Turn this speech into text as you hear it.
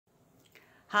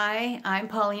Hi, I'm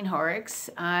Pauline Horrocks.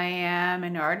 I am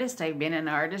an artist. I've been an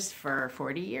artist for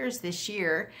 40 years this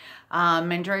year.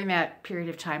 And during that period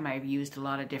of time, I've used a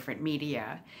lot of different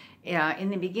media. In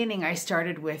the beginning, I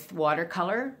started with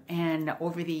watercolor, and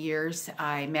over the years,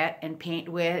 I met and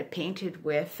painted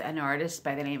with an artist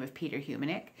by the name of Peter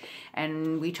Humanick,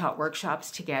 and we taught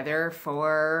workshops together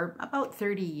for about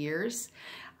 30 years.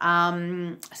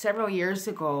 Several years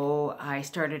ago, I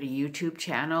started a YouTube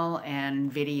channel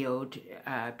and videoed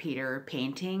Peter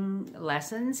painting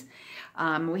lessons.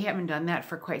 We haven't done that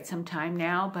for quite some time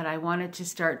now, but I wanted to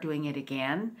start doing it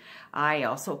again. I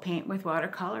also paint with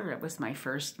watercolor. It was my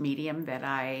first medium that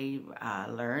I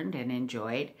learned and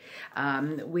enjoyed.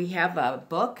 We have a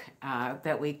book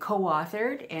that we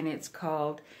co-authored, and it's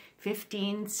called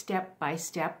 15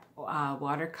 Step-by-Step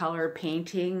Watercolor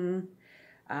Paintings.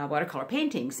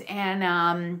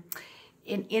 And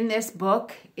in this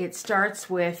book, it starts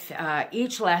with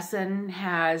each lesson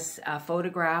has a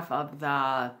photograph of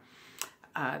the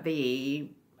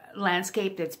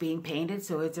landscape that's being painted,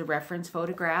 so it's a reference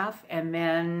photograph, and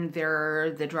then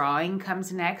the drawing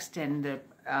comes next, and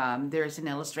there's an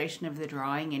illustration of the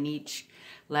drawing in each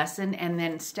lesson, and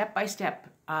then step by step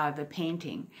the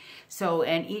painting. So,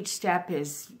 and each step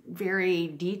is very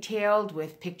detailed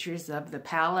with pictures of the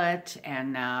palette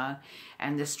and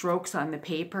the strokes on the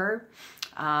paper.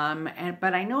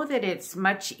 But I know that it's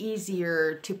much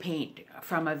easier to paint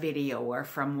from a video or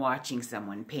from watching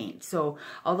someone paint. So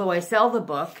although I sell the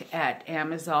book at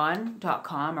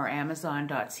Amazon.com or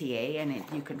Amazon.ca, and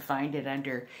you can find it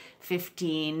under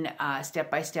 15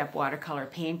 step-by-step watercolor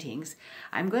paintings,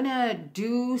 I'm going to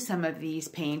do some of these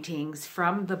paintings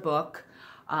from the book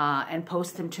and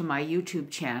post them to my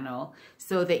YouTube channel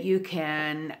so that you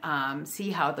can see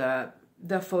how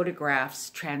the photographs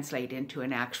translate into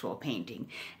an actual painting.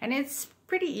 And it's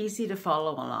pretty easy to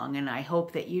follow along, and I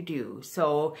hope that you do.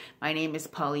 So my name is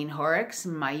Pauline Horrocks.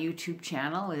 My YouTube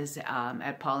channel is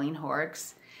at Pauline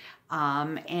Horrocks.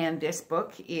 And this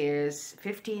book is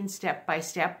 15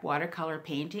 step-by-step watercolor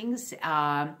paintings,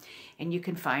 and you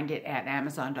can find it at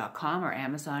Amazon.com or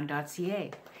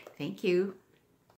Amazon.ca. Thank you.